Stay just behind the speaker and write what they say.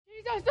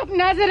Jesus of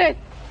Nazareth!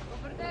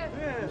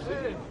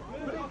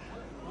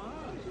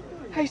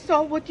 I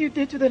saw what you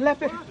did to the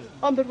leper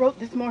on the road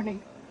this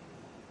morning.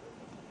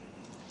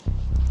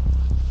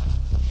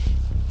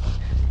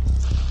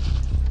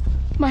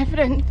 My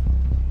friend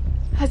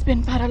has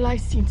been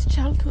paralyzed since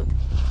childhood.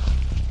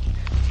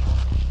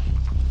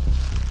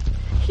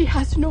 He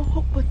has no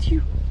hope but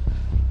you.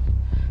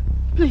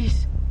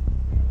 Please,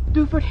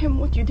 do for him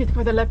what you did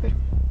for the leper.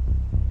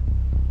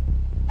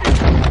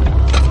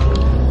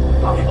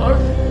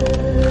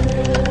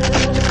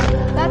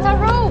 That's a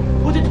rope!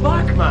 Put it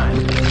back, man!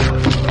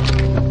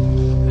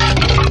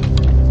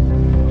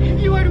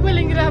 If you are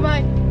willing,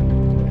 Rabbi,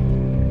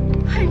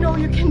 I know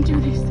you can do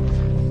this.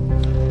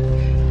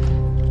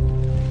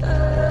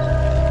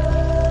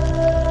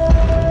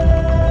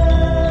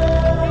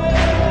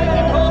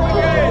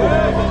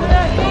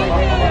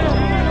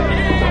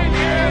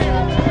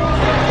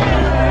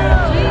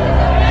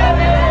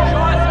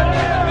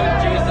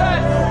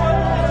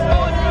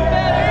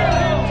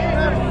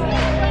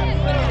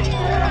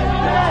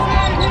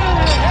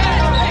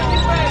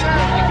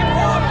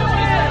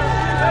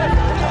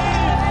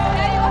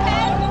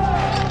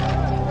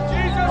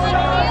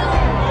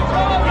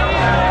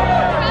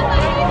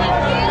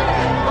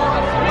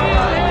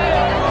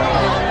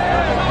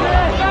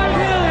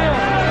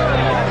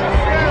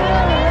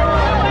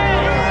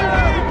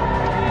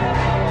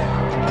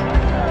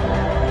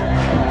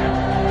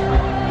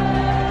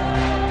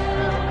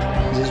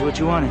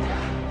 You wanted.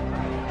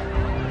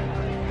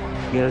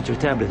 Get out your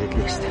tablet at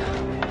least.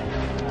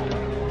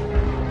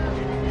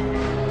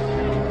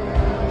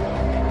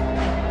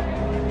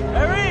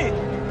 Harry!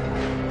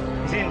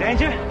 Is he in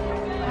danger?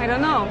 I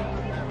don't know.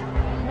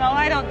 No,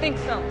 I don't think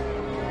so.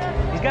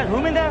 He's got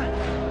room in there?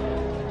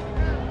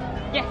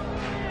 Yes.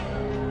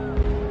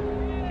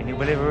 Can you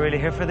believe we're really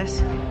here for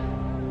this?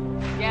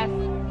 Yes.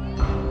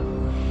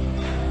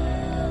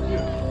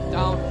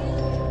 Down.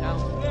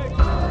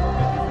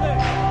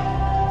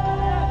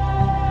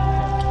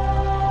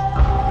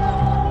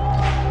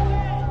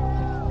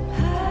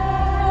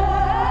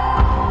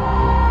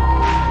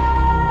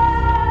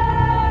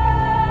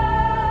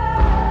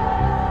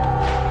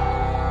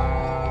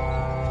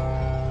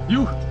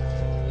 You?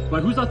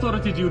 By whose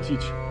authority do you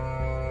teach?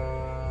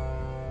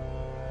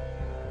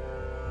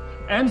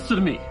 Answer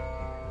me.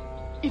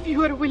 If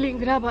you are willing,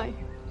 Rabbi,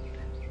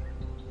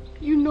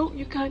 you know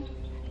you can.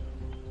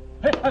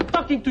 Hey, I'm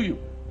talking to you.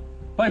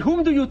 By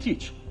whom do you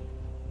teach?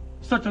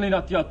 Certainly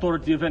not the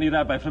authority of any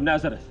rabbi from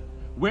Nazareth.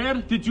 Where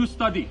did you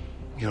study?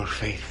 Your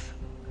faith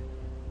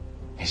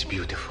is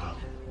beautiful.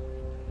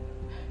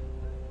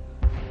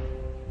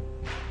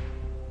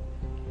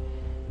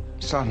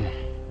 Son,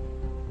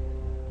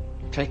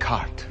 take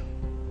heart.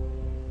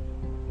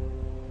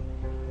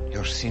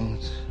 Your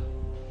sins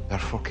are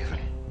forgiven.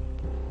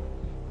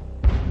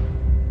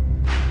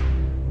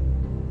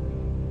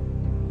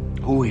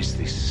 Who is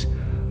this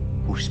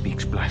who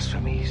speaks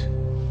blasphemies?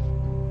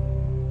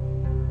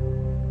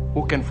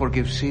 Who can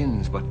forgive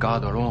sins but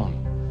God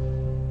alone?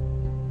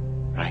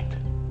 Right.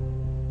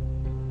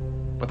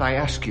 But I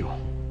ask you,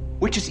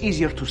 which is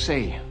easier to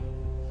say?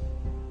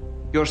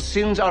 Your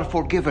sins are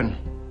forgiven,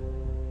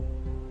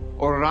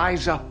 or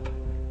rise up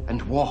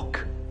and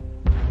walk?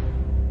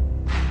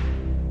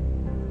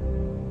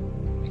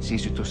 It's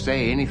easy to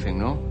say anything,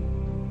 no?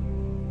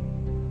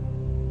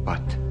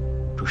 But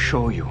to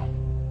show you,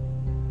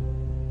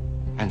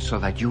 and so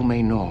that you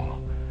may know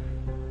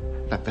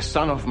that the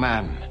Son of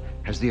Man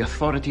has the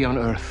authority on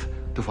earth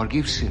to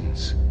forgive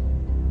sins.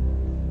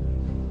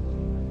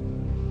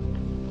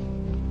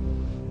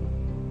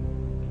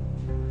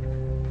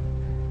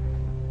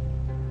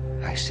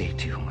 I say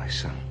to you, my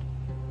son,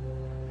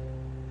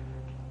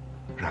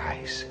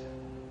 rise,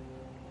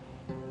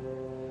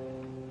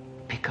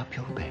 pick up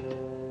your bed,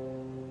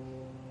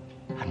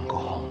 and go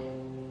home.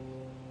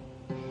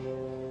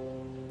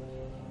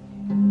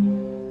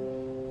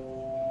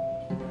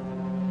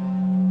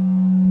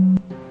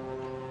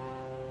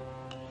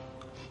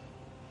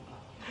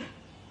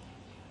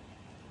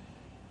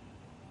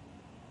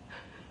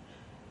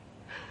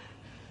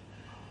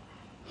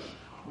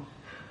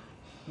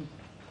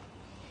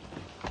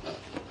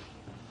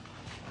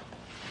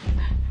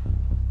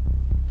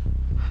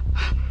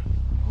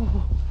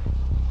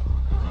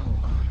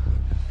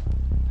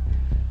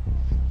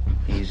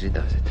 Easy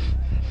does it.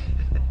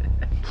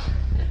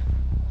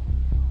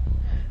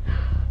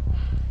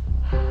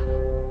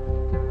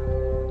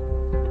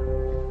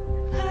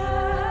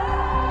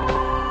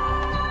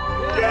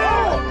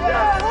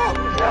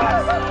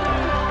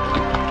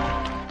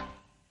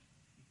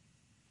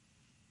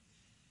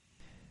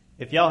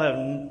 If y'all have,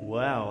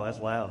 wow, that's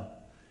loud.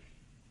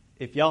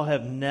 If y'all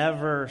have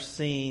never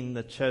seen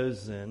The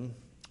Chosen,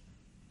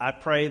 I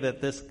pray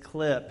that this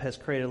clip has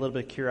created a little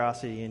bit of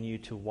curiosity in you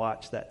to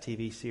watch that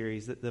TV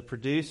series. The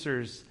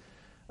producers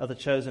of The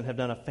Chosen have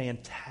done a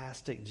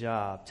fantastic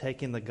job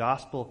taking the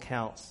gospel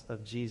accounts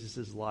of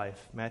Jesus'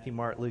 life, Matthew,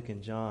 Mark, Luke,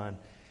 and John,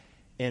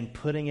 and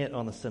putting it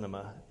on the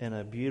cinema in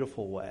a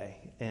beautiful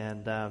way.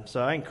 And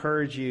so I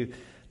encourage you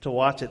to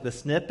watch it. The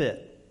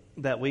snippet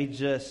that we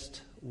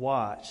just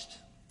watched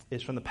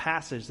is from the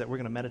passage that we're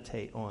going to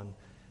meditate on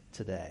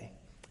today.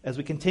 As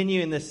we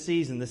continue in this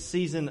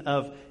season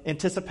of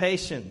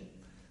anticipation,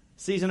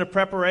 season of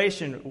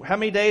preparation. How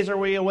many days are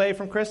we away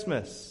from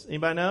Christmas?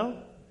 Anybody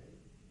know?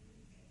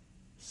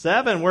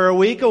 7. We're a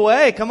week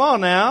away. Come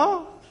on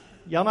now.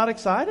 Y'all not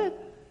excited?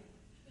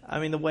 I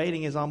mean, the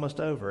waiting is almost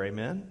over.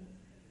 Amen?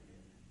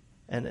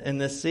 And in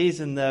this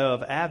season, though,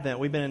 of Advent,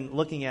 we've been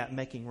looking at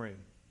making room.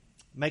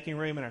 Making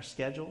room in our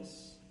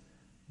schedules.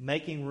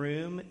 Making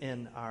room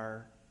in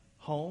our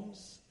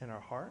homes, in our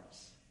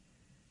hearts.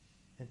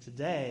 And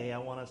today, I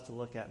want us to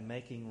look at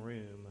making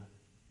room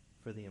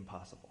for the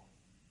impossible.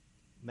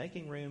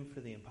 Making room for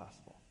the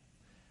impossible.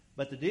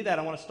 But to do that,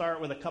 I want to start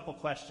with a couple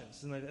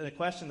questions. And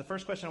the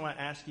first question I want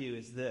to ask you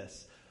is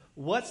this.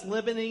 What's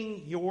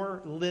limiting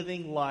your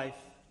living life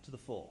to the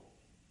full?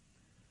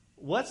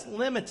 What's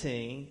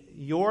limiting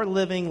your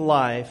living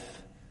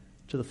life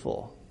to the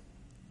full?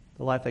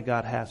 The life that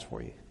God has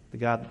for you.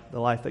 The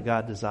life that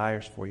God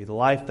desires for you. The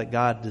life that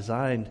God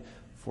designed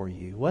for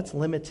you. What's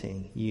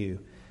limiting you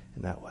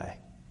in that way?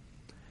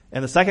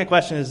 And the second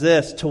question is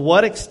this. To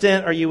what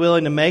extent are you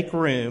willing to make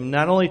room,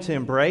 not only to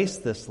embrace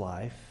this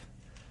life,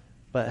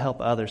 but help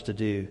others to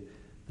do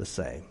the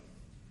same?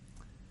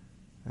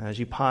 As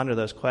you ponder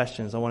those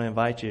questions, I want to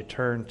invite you to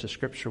turn to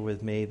Scripture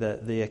with me.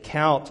 The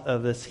account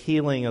of this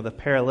healing of the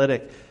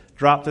paralytic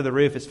dropped through the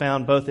roof is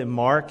found both in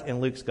Mark and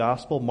Luke's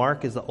Gospel.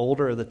 Mark is the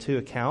older of the two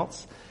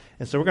accounts.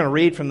 And so we're going to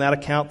read from that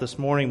account this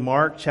morning,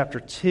 Mark chapter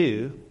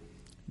 2,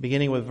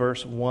 beginning with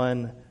verse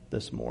 1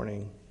 this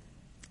morning.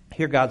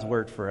 Hear God's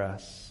word for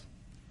us.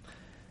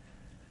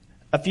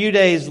 A few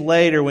days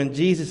later, when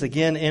Jesus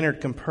again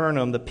entered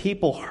Capernaum, the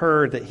people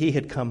heard that he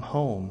had come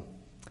home.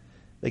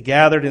 They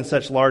gathered in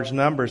such large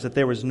numbers that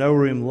there was no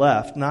room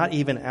left, not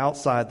even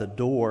outside the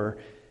door,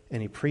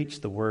 and he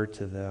preached the word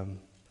to them.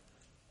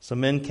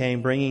 Some men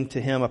came, bringing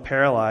to him a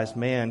paralyzed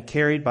man,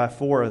 carried by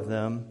 4 of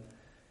them.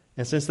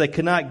 And since they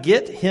could not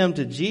get him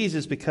to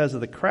Jesus because of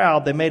the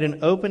crowd, they made an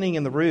opening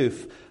in the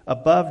roof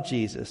above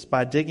Jesus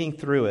by digging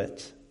through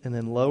it, and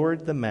then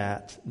lowered the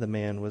mat the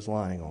man was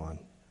lying on.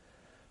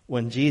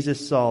 When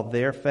Jesus saw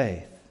their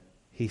faith,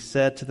 he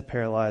said to the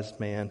paralyzed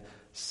man,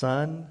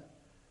 "Son,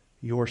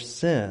 your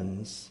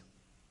sins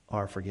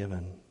are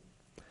forgiven."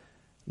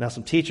 Now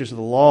some teachers of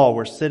the law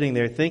were sitting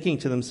there thinking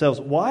to themselves,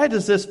 "Why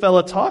does this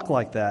fellow talk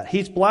like that?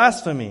 He's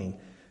blaspheming.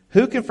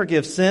 Who can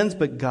forgive sins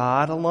but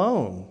God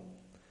alone?"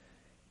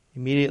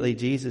 Immediately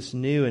Jesus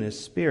knew in his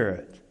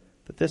spirit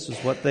that this was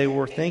what they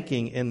were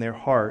thinking in their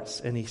hearts,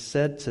 and he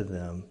said to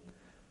them,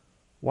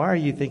 "Why are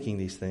you thinking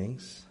these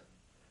things?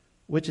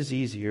 Which is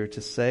easier, to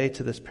say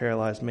to this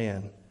paralyzed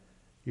man,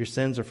 'Your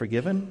sins are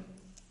forgiven,'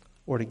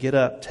 or to get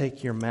up,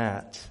 take your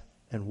mat,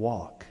 and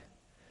walk?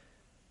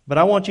 But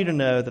I want you to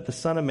know that the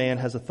Son of Man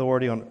has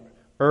authority on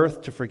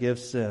earth to forgive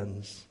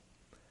sins."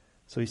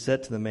 So he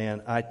said to the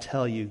man, "I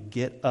tell you,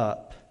 get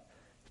up,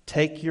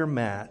 take your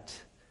mat,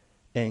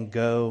 and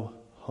go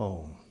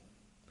home."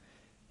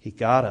 He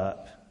got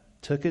up,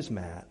 took his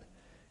mat,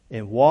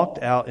 and walked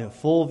out in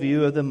full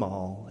view of them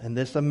all. And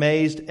this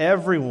amazed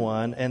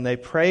everyone, and they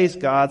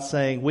praised God,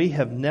 saying, "We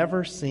have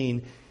never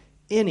seen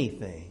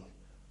anything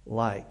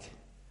like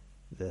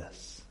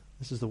this."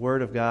 This is the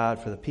word of God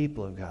for the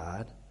people of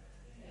God.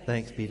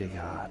 Thanks be to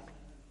God.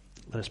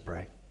 Let us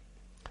pray.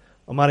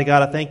 Almighty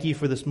God, I thank you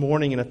for this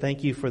morning, and I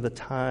thank you for the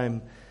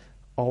time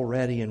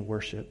already in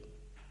worship,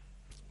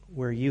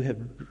 where you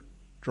have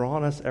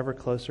drawn us ever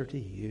closer to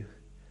you,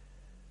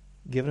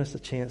 given us a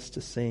chance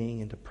to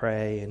sing and to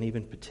pray and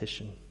even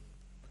petition.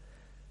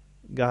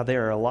 God,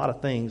 there are a lot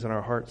of things in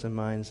our hearts and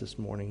minds this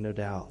morning, no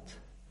doubt.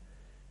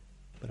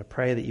 But I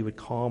pray that you would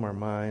calm our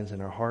minds and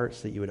our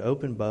hearts, that you would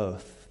open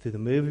both through the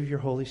move of your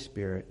Holy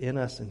Spirit in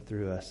us and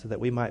through us, so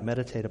that we might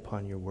meditate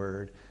upon your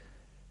word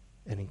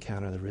and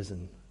encounter the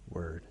risen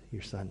word,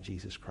 your Son,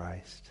 Jesus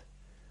Christ.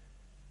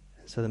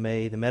 So that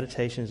may the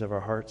meditations of our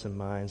hearts and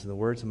minds and the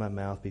words of my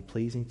mouth be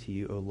pleasing to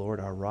you, O Lord,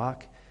 our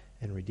rock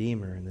and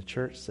redeemer. And the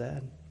church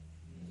said,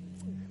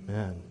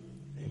 Amen.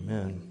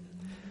 Amen.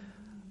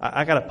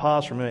 I got to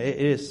pause for a minute.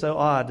 It is so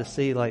odd to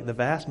see like the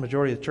vast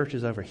majority of the church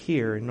is over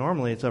here. And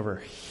normally it's over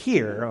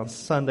here on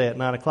Sunday at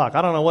 9 o'clock.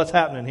 I don't know what's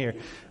happening here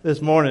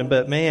this morning,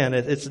 but man,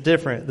 it's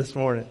different this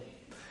morning.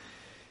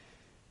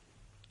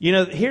 You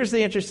know, here's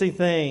the interesting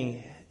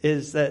thing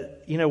is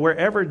that, you know,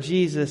 wherever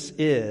Jesus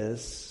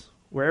is,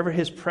 wherever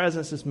his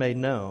presence is made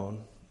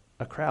known,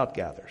 a crowd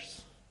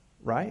gathers,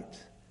 right?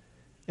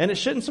 And it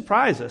shouldn't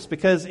surprise us,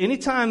 because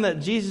anytime that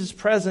Jesus'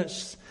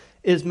 presence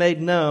is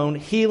made known,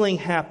 healing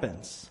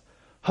happens.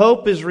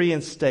 Hope is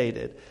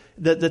reinstated.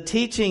 The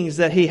teachings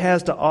that he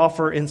has to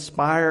offer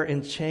inspire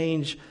and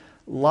change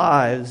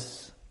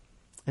lives.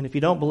 And if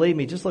you don't believe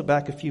me, just look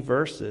back a few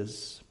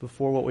verses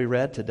before what we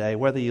read today.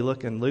 Whether you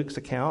look in Luke's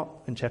account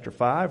in chapter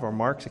 5 or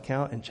Mark's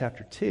account in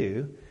chapter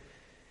 2,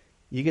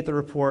 you get the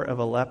report of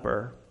a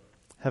leper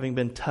having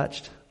been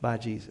touched by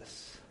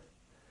Jesus.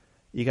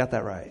 You got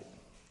that right.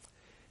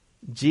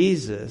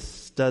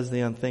 Jesus does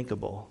the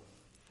unthinkable.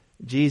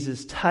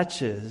 Jesus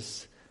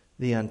touches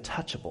the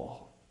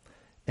untouchable.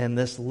 and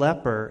this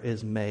leper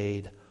is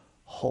made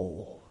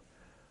whole.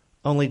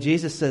 Only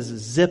Jesus says,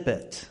 zip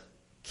it.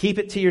 Keep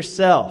it to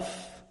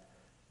yourself.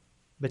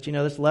 But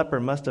this leper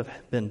must have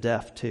been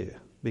deaf too,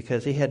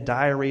 because he had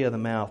diarrhea of the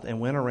mouth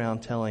and went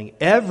around telling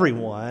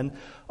everyone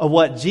of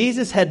what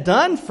Jesus had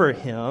done for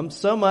him,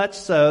 so much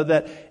so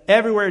that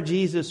everywhere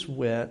Jesus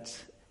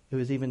went, it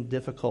was even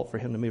difficult for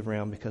him to move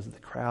around because of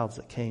the crowds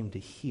that came to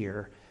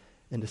hear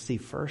and to see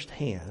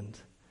firsthand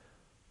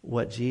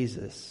what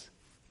Jesus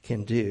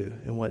can do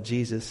and what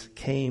Jesus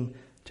came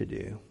to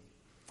do.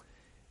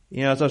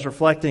 As I was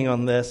reflecting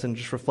on this and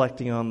just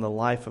reflecting on the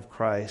life of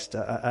Christ,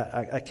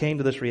 I came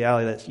to this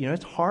reality that,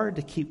 it's hard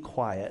to keep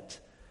quiet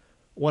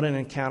what an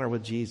encounter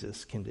with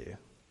Jesus can do.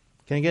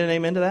 Can I get an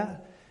amen to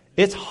that?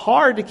 It's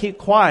hard to keep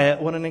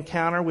quiet what an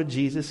encounter with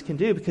Jesus can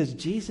do, because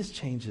Jesus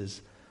changes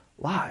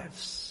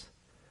lives.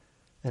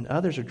 And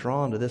others are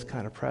drawn to this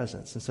kind of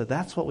presence. And so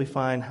that's what we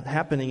find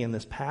happening in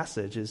this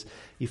passage. Is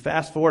you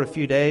fast forward a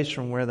few days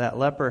from where that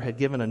leper had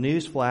given a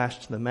news flash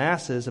to the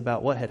masses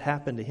about what had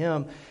happened to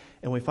him,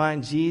 and we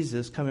find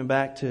Jesus coming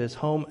back to his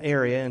home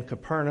area in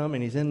Capernaum,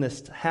 and he's in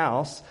this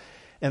house,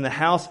 and the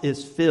house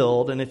is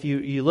filled. And if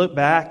you look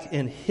back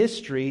in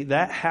history,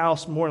 that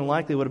house more than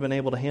likely would have been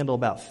able to handle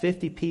about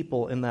 50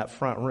 people in that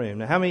front room.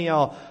 Now, how many of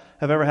y'all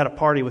have ever had a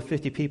party with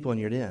 50 people in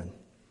your den?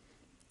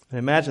 And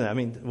imagine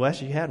that.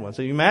 Wes, you had one.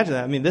 So you imagine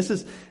that.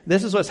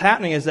 This is what's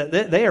happening, is that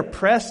they are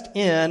pressed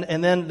in,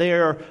 and then they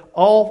are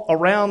all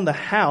around the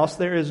house.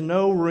 There is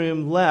no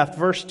room left.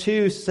 Verse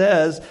 2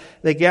 says,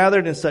 they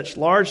gathered in such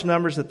large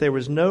numbers that there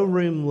was no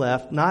room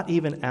left, not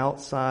even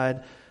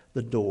outside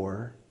the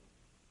door.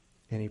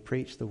 And he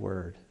preached the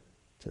word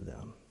to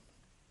them.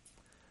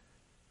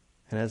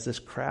 And as this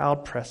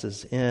crowd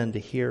presses in to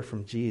hear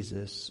from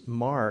Jesus,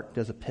 Mark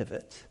does a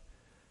pivot,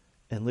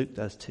 and Luke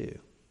does too,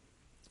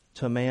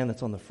 to a man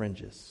that's on the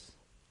fringes,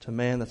 to a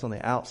man that's on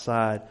the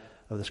outside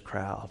of this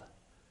crowd,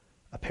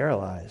 a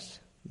paralyzed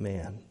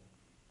man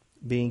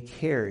being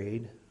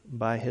carried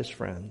by his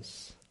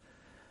friends,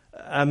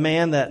 a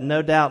man that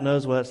no doubt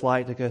knows what it's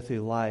like to go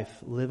through life,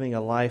 living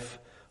a life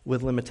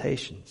with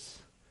limitations.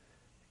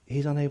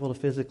 He's unable to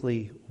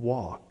physically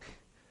walk.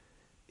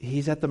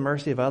 He's at the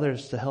mercy of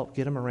others to help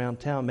get him around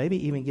town,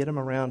 maybe even get him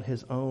around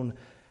his own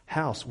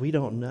house. We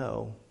don't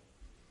know.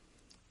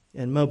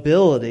 And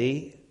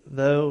mobility,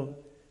 though,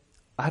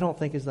 I don't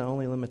think is the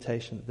only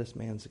limitation that this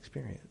man's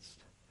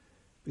experienced.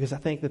 Because I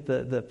think that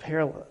the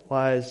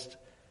paralyzed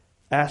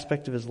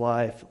aspect of his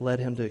life led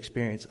him to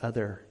experience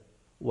other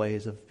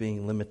ways of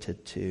being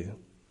limited too.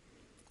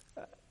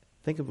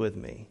 Think of with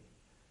me.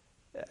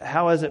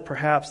 How is it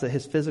perhaps that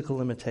his physical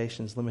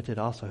limitations limited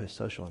also his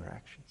social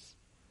interactions?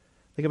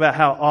 Think about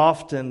how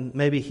often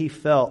maybe he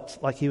felt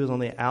like he was on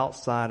the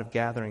outside of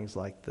gatherings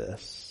like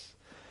this.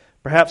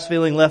 Perhaps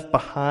feeling left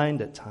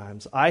behind at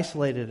times,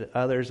 isolated at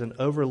others, and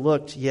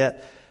overlooked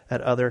yet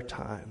at other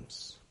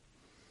times.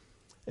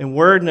 And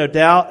word, no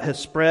doubt, has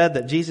spread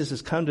that Jesus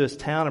has come to his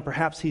town, and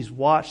perhaps he's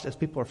watched as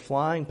people are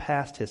flying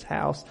past his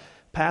house,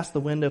 past the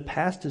window,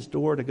 past his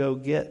door to go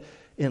get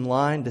in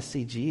line to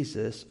see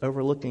Jesus,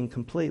 overlooking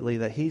completely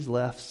that he's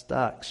left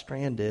stuck,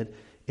 stranded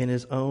in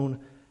his own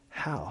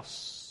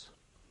house.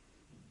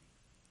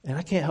 And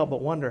I can't help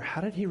but wonder,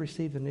 how did he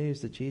receive the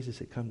news that Jesus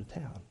had come to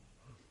town?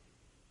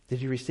 Did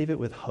he receive it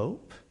with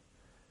hope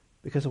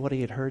because of what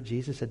he had heard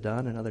Jesus had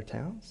done in other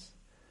towns?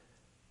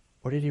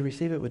 Or did he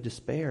receive it with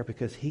despair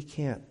because he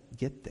can't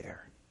get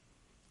there?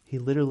 He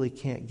literally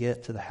can't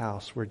get to the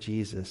house where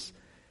Jesus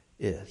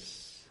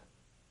is.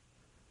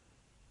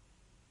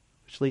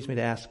 Which leads me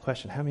to ask the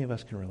question, how many of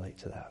us can relate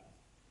to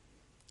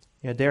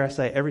that? Dare I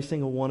say, every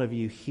single one of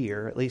you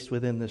here, at least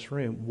within this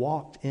room,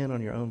 walked in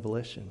on your own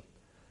volition.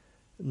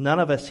 None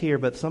of us here,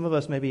 but some of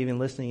us maybe even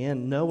listening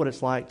in, know what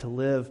it's like to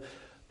live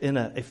in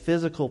a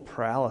physical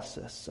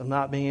paralysis of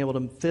not being able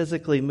to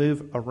physically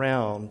move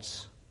around.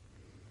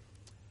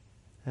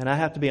 And I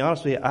have to be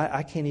honest with you,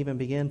 I can't even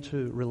begin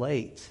to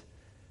relate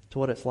to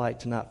what it's like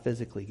to not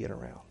physically get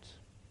around.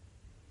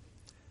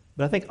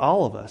 But I think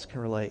all of us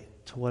can relate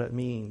to what it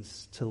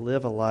means to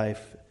live a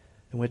life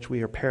in which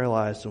we are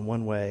paralyzed in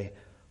one way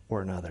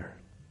or another.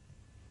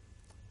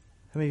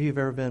 How many of you have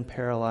ever been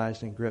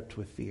paralyzed and gripped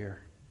with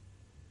fear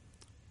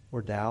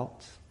or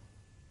doubt,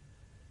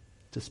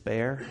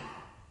 despair,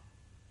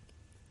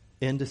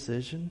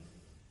 indecision,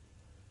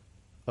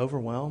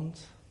 overwhelmed,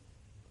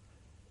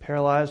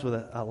 paralyzed with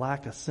a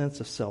lack of sense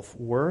of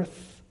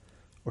self-worth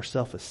or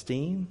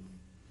self-esteem?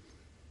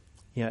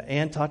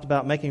 Ann talked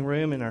about making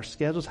room in our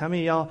schedules. How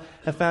many of y'all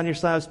have found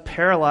yourselves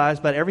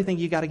paralyzed by everything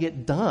you got to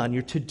get done?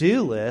 Your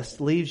to-do list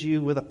leaves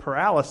you with a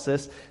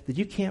paralysis that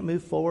you can't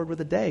move forward with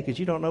the day because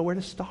you don't know where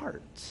to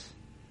start.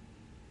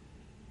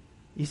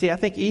 You see, I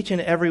think each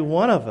and every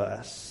one of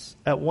us,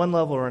 at one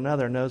level or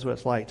another, knows what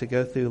it's like to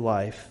go through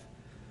life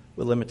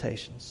with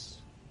limitations.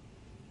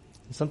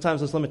 And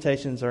sometimes those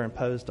limitations are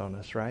imposed on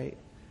us, right?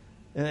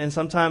 And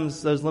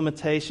sometimes those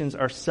limitations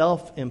are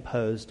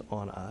self-imposed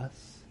on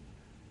us.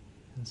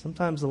 And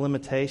sometimes the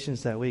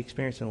limitations that we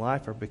experience in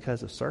life are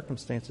because of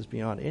circumstances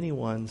beyond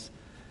anyone's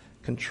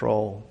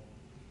control.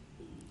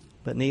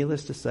 But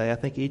needless to say, I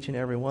think each and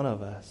every one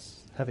of us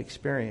have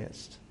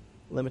experienced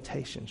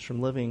limitations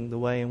from living the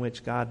way in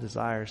which God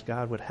desires,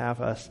 God would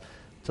have us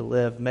to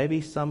live.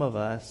 Maybe some of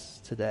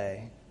us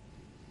today,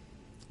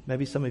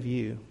 maybe some of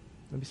you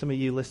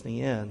listening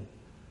in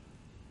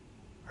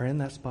are in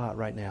that spot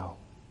right now,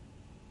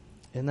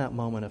 in that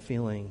moment of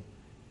feeling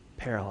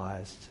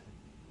paralyzed,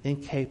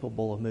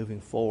 incapable of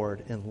moving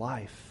forward in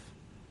life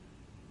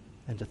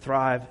and to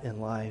thrive in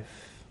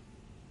life.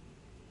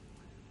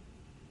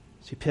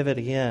 So you pivot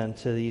again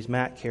to these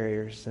mat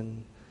carriers,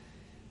 and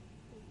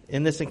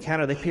in this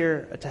encounter, they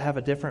appear to have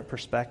a different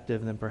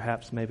perspective than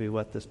perhaps maybe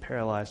what this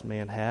paralyzed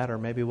man had, or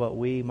maybe what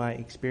we might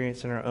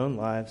experience in our own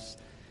lives.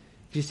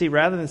 You see,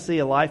 rather than see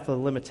a life of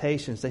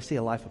limitations, they see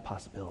a life of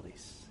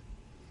possibilities.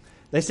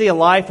 They see a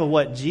life of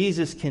what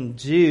Jesus can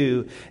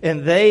do,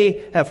 and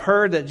they have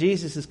heard that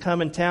Jesus has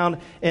come in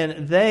town,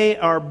 and they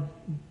are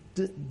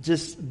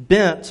just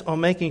bent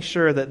on making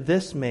sure that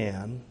this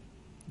man,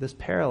 this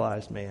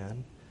paralyzed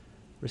man,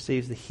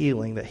 receives the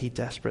healing that he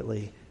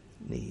desperately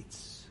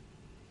needs.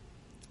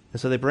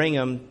 And so they bring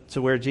him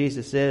to where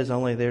Jesus is,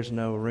 only there's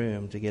no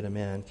room to get him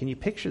in. Can you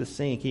picture the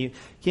scene? Can you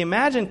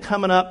imagine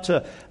coming up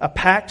to a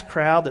packed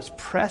crowd that's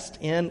pressed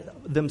in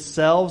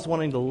themselves,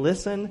 wanting to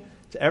listen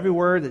to every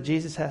word that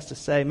Jesus has to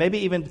say, maybe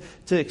even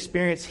to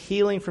experience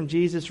healing from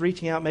Jesus,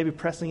 reaching out, maybe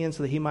pressing in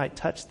so that he might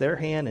touch their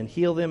hand and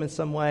heal them in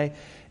some way.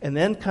 And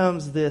then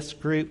comes this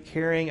group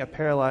carrying a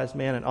paralyzed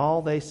man, and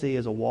all they see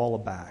is a wall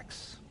of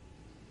backs.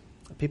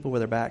 People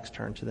with their backs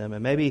turned to them.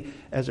 And maybe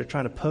as they're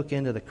trying to poke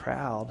into the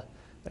crowd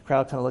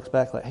kind of looks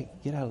back like, hey,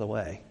 get out of the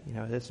way.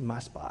 This is my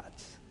spot.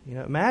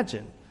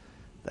 Imagine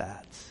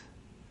that.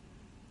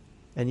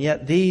 And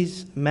yet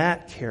these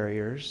mat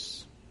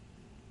carriers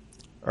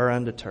are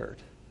undeterred,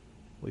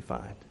 we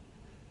find.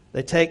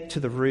 They take to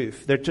the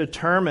roof. They're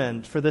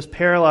determined for this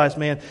paralyzed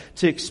man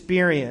to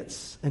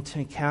experience and to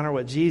encounter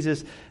what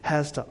Jesus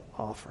has to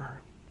offer.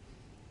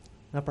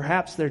 Now,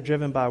 perhaps they're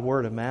driven by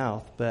word of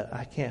mouth, but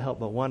I can't help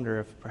but wonder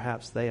if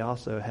perhaps they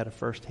also had a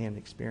firsthand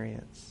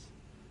experience.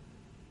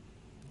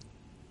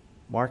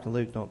 Mark and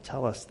Luke don't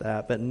tell us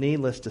that, but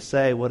needless to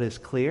say, what is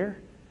clear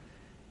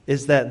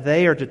is that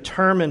they are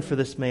determined for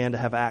this man to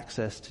have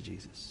access to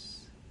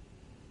Jesus.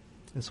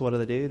 And so what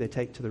do? They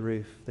take to the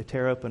roof. They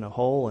tear open a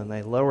hole and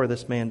they lower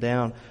this man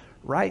down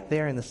right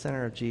there in the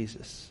center of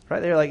Jesus.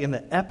 Right there, like in the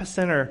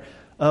epicenter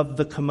of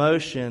the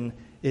commotion,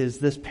 is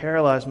this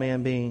paralyzed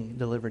man being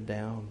delivered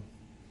down.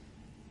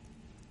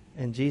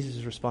 And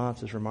Jesus'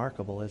 response is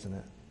remarkable, isn't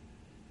it?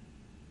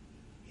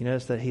 You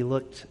notice that he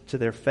looked to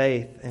their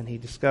faith, and he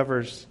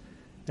discovers,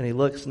 and he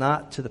looks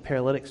not to the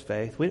paralytic's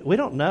faith. We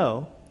don't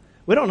know.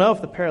 We don't know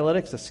if the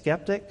paralytic's a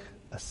skeptic,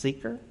 a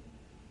seeker,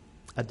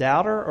 a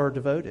doubter, or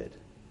devoted.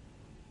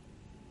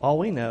 All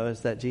we know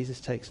is that Jesus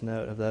takes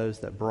note of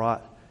those that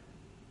brought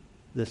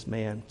this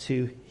man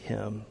to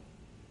him,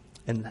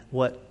 and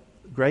what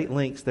great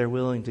lengths they're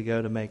willing to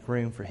go to make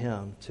room for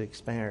him to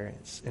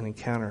experience and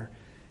encounter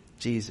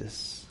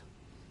Jesus.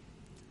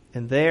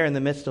 And there, in the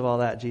midst of all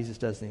that, Jesus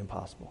does the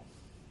impossible.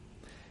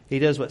 He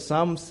does what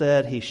some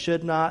said he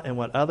should not and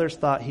what others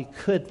thought he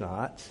could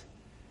not.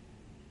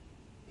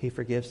 He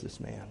forgives this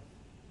man.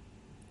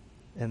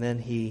 And then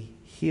he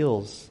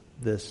heals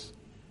this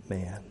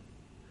man.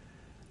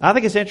 I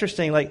think it's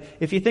interesting, like,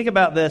 if you think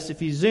about this,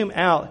 if you zoom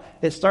out,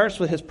 it starts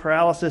with his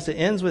paralysis, it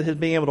ends with his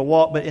being able to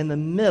walk, but in the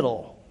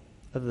middle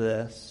of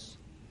this,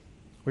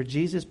 where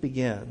Jesus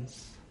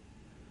begins,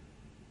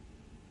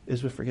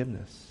 is with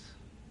forgiveness.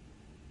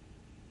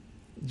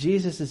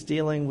 Jesus is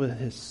dealing with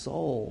his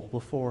soul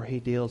before he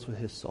deals with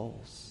his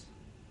souls.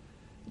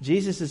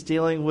 Jesus is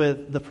dealing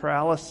with the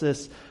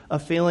paralysis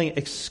of feeling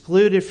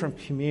excluded from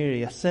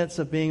community, a sense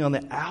of being on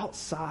the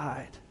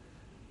outside,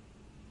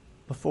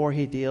 before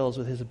he deals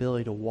with his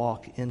ability to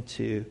walk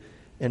into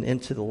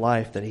the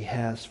life that he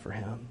has for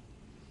him.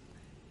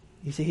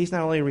 You see, he's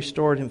not only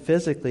restored him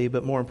physically,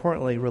 but more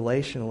importantly,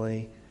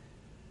 relationally,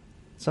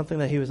 something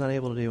that he was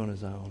unable to do on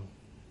his own.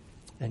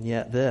 And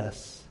yet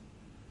this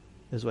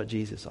is what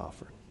Jesus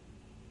offered.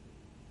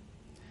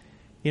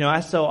 I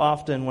so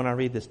often, when I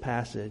read this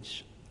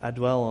passage, I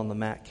dwell on the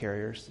mat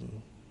carriers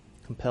and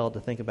compelled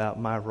to think about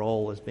my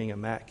role as being a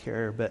mat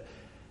carrier. But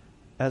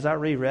as I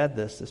reread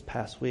this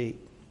past week,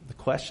 the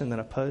question that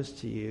I posed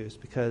to you is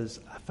because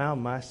I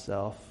found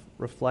myself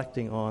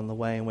reflecting on the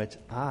way in which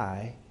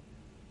I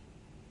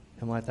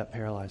am like that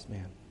paralyzed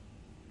man.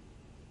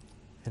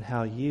 And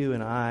how you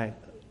and I,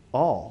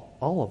 all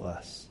of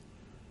us,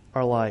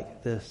 are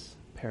like this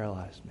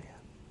paralyzed man.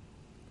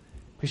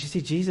 Because you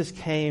see, Jesus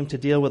came to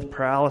deal with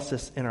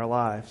paralysis in our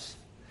lives.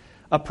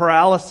 A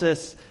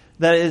paralysis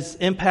that has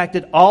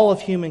impacted all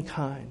of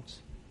humankind.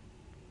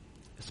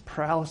 It's a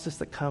paralysis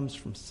that comes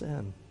from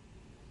sin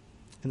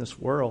in this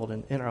world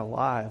and in our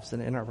lives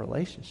and in our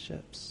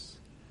relationships.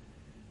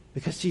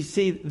 Because you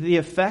see, the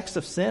effects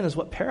of sin is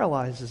what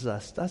paralyzes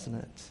us, doesn't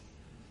it?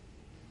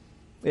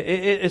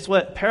 It's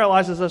what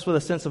paralyzes us with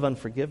a sense of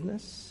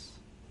unforgiveness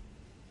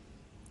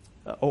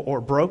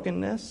or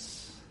brokenness.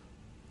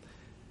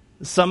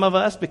 Some of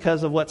us,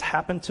 because of what's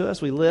happened to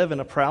us, we live in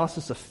a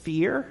paralysis of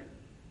fear.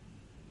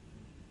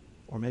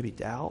 or maybe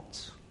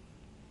doubt.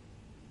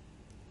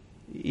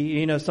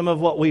 You know, some of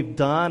what we've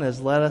done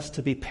has led us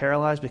to be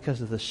paralyzed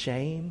because of the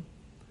shame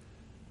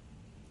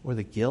or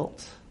the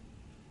guilt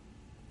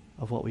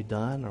of what we've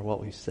done or what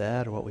we've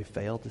said or what we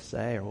failed to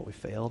say or what we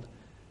failed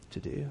to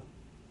do.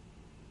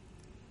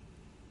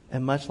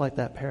 And much like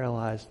that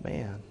paralyzed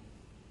man,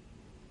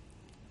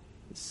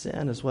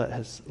 sin is what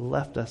has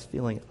left us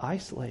feeling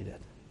isolated,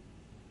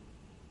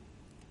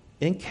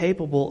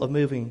 incapable of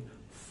moving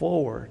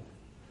forward,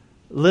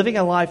 living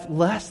a life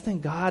less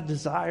than God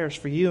desires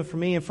for you and for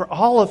me and for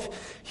all of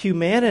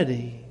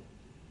humanity.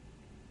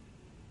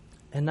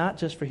 And not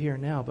just for here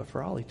and now, but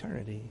for all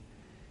eternity.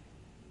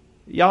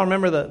 Y'all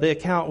remember the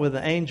account with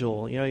the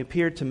angel? You know, he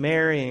appeared to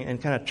Mary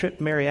and kind of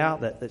tripped Mary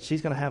out that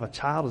she's going to have a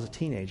child as a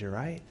teenager,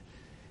 right?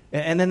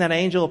 And then that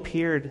angel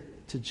appeared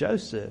to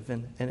Joseph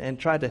and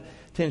tried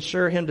to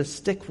ensure him to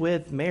stick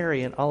with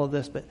Mary and all of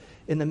this. But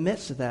in the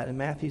midst of that, in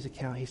Matthew's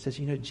account, he says,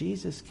 you know,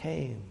 Jesus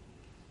came.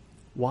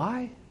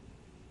 Why?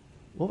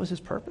 What was his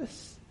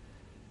purpose?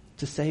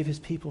 To save his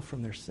people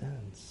from their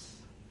sins.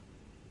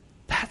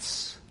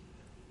 That's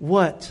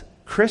what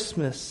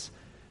Christmas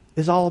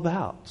is all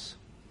about.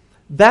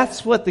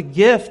 That's what the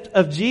gift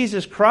of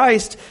Jesus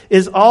Christ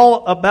is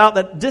all about.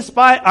 That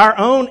despite our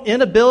own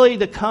inability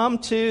to come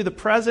to the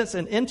presence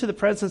and into the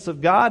presence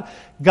of God,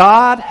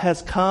 God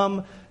has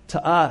come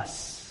to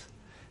us.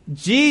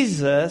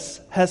 Jesus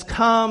has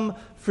come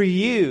for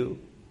you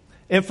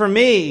and for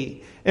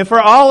me and for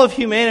all of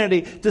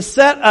humanity to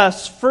set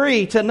us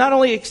free, to not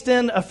only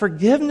extend a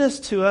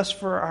forgiveness to us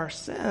for our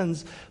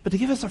sins, but to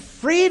give us a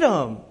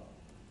freedom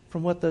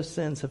from what those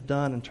sins have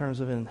done in terms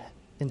of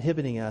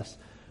inhibiting us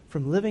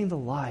from living the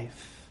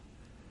life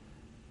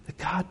that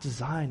God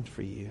designed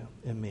for you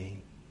and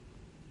me,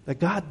 that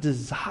God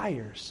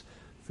desires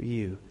for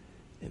you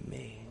and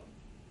me.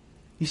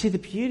 You see, the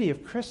beauty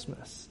of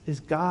Christmas is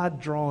God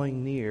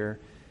drawing near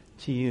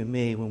to you and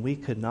me when we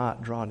could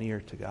not draw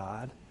near to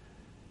God.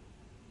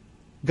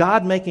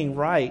 God making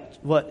right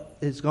what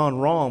has gone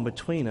wrong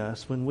between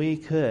us when we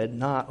could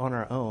not on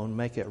our own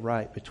make it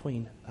right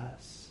between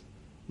us,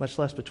 much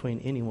less between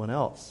anyone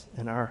else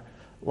in our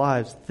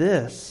lives.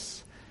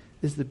 This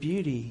is the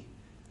beauty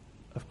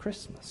of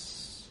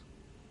Christmas.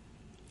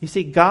 You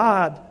see,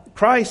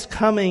 Christ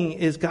coming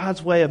is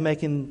God's way of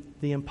making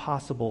the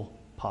impossible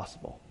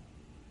possible.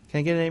 Can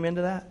I get an amen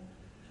to that?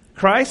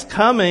 Christ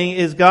coming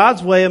is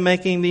God's way of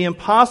making the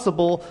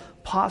impossible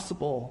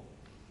possible.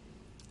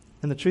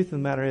 And the truth of the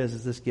matter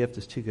is this gift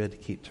is too good to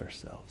keep to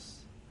ourselves.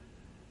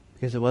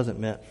 Because it wasn't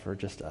meant for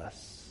just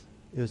us.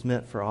 It was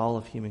meant for all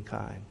of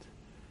humankind.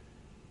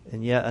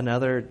 And yet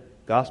another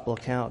gospel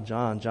account,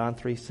 John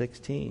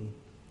 3:16.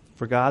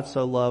 For God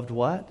so loved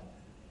what?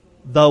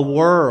 The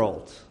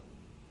world.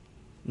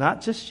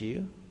 Not just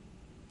you,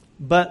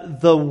 but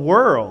the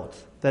world,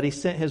 that he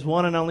sent his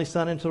one and only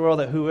Son into the world,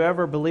 that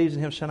whoever believes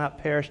in him shall not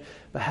perish,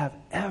 but have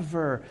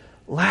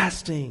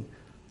everlasting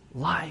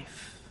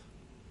life.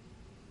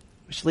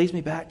 Which leads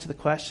me back to the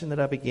question that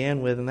I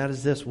began with, and that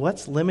is this: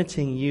 what's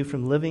limiting you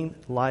from living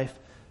life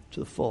to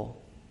the full?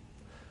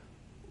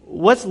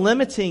 What's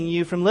limiting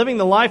you from living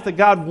the life that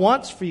God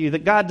wants for you,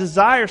 that God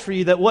desires for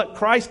you, that what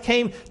Christ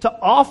came to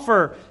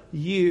offer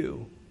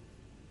you?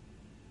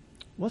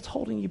 What's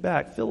holding you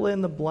back? Fill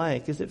in the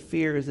blank. Is it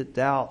fear? Is it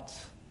doubt?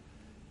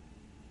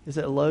 Is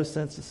it a low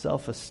sense of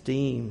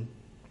self-esteem?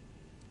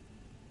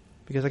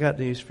 Because I got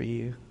news for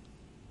you.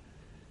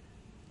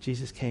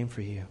 Jesus came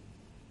for you.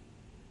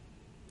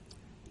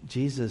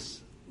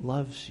 Jesus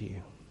loves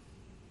you.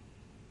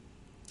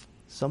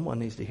 Someone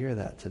needs to hear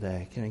that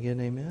today. Can I get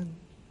an amen?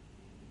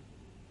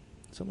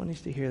 Someone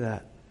needs to hear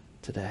that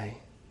today.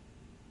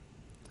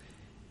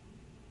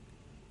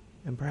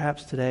 And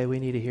perhaps today we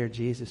need to hear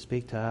Jesus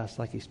speak to us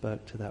like he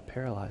spoke to that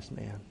paralyzed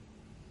man.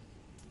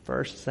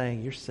 First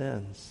saying, your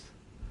sins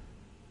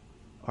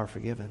are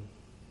forgiven.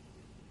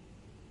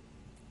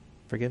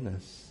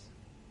 Forgiveness.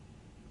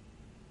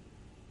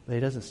 But he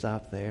doesn't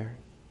stop there.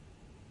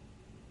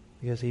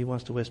 Because he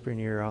wants to whisper in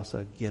your ear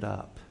also, get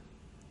up.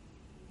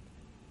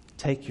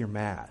 Take your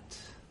mat.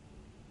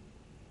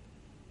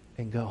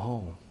 And go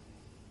home.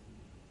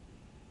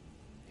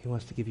 He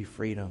wants to give you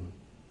freedom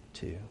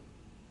too.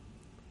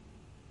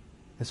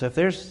 And so if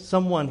there's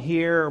someone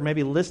here or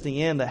maybe listening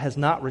in that has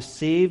not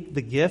received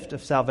the gift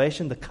of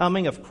salvation, the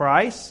coming of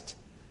Christ,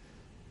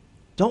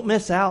 don't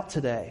miss out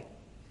today.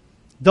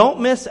 Don't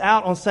miss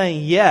out on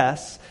saying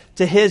yes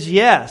to his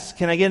yes.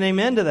 Can I get an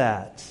amen to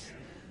that?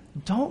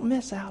 Don't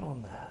miss out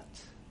on that.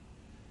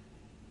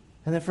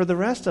 And then for the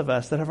rest of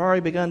us that have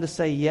already begun to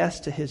say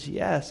yes to his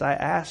yes, I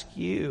ask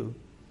you,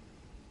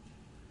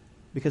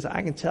 because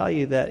I can tell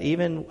you that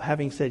even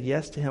having said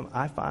yes to him,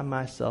 I find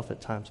myself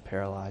at times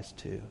paralyzed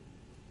too.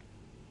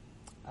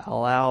 I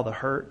allow the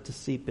hurt to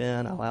seep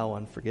in. I allow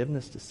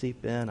unforgiveness to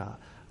seep in. I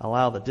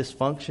allow the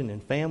dysfunction in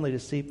family to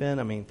seep in.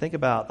 I mean, think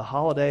about the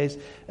holidays,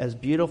 as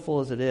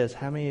beautiful as it is.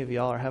 How many of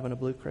y'all are having a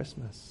blue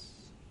Christmas?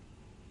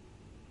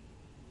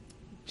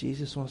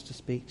 Jesus wants to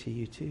speak to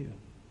you too.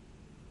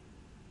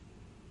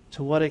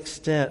 To what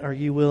extent are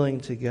you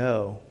willing to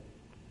go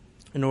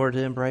in order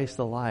to embrace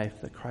the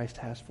life that Christ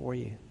has for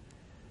you.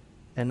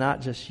 And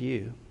not just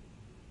you,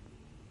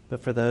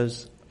 but for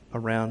those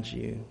around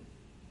you.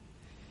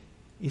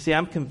 You see,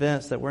 I'm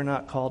convinced that we're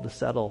not called to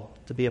settle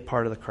to be a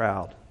part of the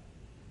crowd.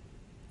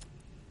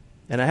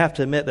 And I have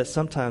to admit that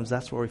sometimes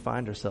that's where we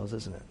find ourselves,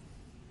 isn't it?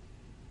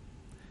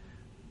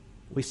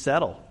 We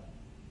settle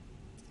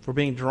for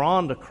being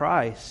drawn to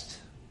Christ,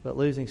 but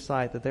losing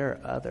sight that there are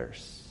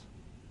others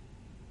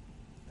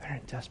that are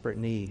in desperate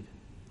need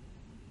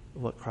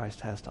of what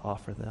Christ has to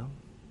offer them.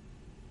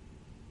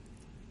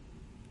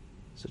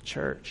 So,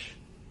 church,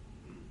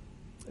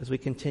 as we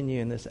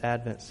continue in this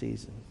Advent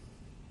season,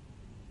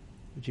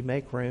 would you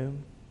make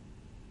room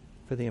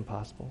for the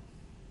impossible?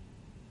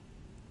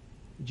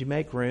 Would you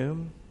make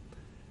room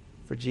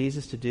for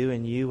Jesus to do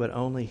in you what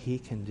only He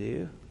can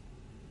do?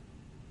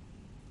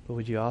 But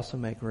would you also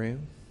make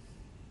room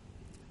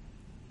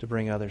to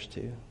bring others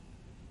to?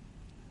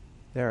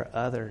 There are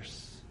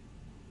others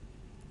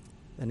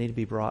that need to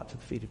be brought to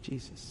the feet of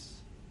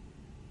Jesus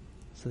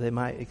so they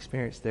might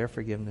experience their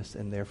forgiveness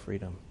and their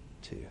freedom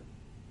too.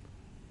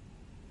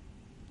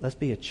 Let's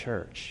be a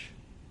church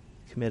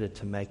committed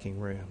to making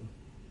room.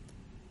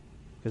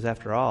 Because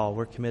after all,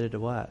 we're committed to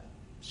what?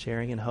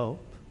 Sharing in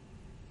hope.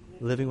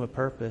 Living with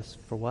purpose.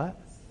 For what?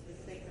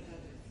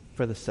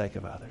 For the sake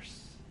of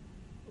others.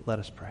 Let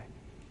us pray.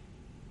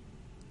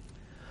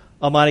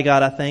 Almighty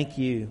God, I thank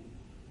you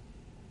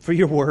for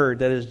your word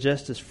that is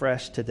just as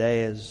fresh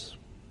today as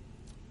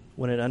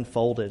when it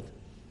unfolded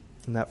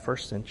in that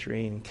first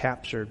century and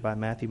captured by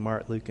Matthew,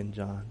 Mark, Luke, and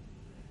John.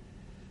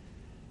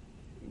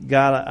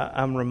 God,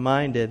 I'm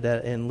reminded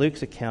that in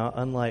Luke's account,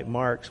 unlike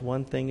Mark's,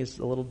 one thing is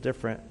a little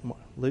different.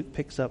 Luke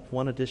picks up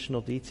one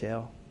additional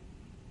detail,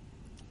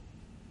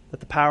 that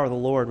the power of the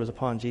Lord was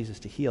upon Jesus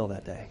to heal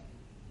that day.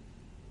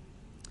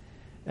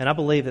 And I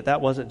believe that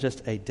that wasn't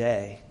just a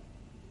day,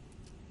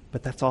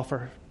 but that's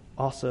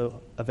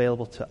also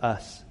available to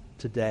us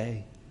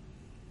today.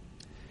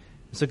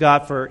 So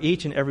God, for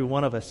each and every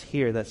one of us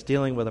here that's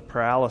dealing with a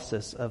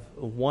paralysis of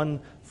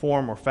one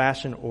form or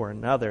fashion or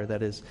another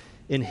that is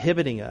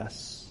inhibiting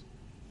us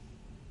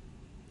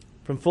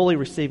from fully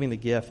receiving the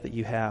gift that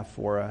you have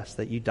for us,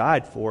 that you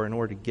died for in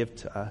order to give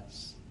to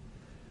us.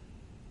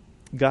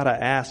 God, I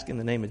ask in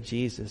the name of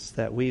Jesus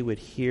that we would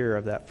hear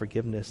of that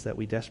forgiveness that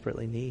we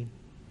desperately need,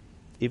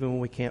 even when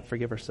we can't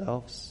forgive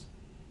ourselves.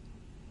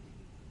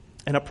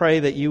 And I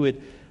pray that you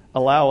would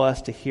allow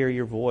us to hear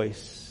your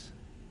voice,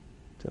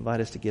 to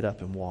invite us to get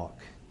up and walk.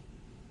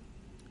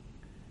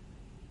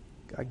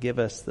 God, give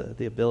us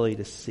the ability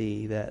to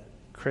see that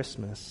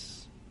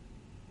Christmas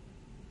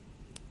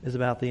is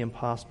about the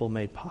impossible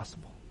made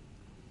possible.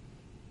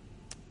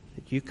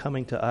 That you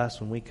coming to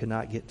us when we could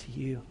not get to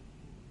you.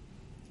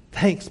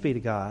 Thanks be to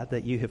God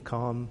that you have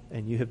come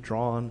and you have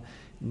drawn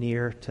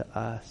near to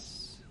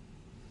us.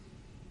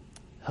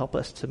 Help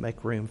us to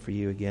make room for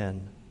you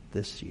again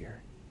this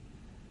year.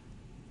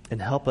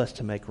 And help us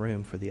to make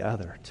room for the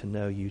other to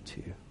know you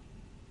too.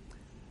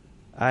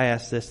 I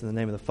ask this in the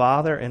name of the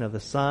Father and of the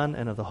Son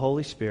and of the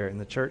Holy Spirit.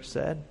 And the church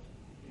said,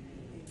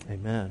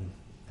 Amen.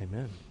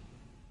 Amen.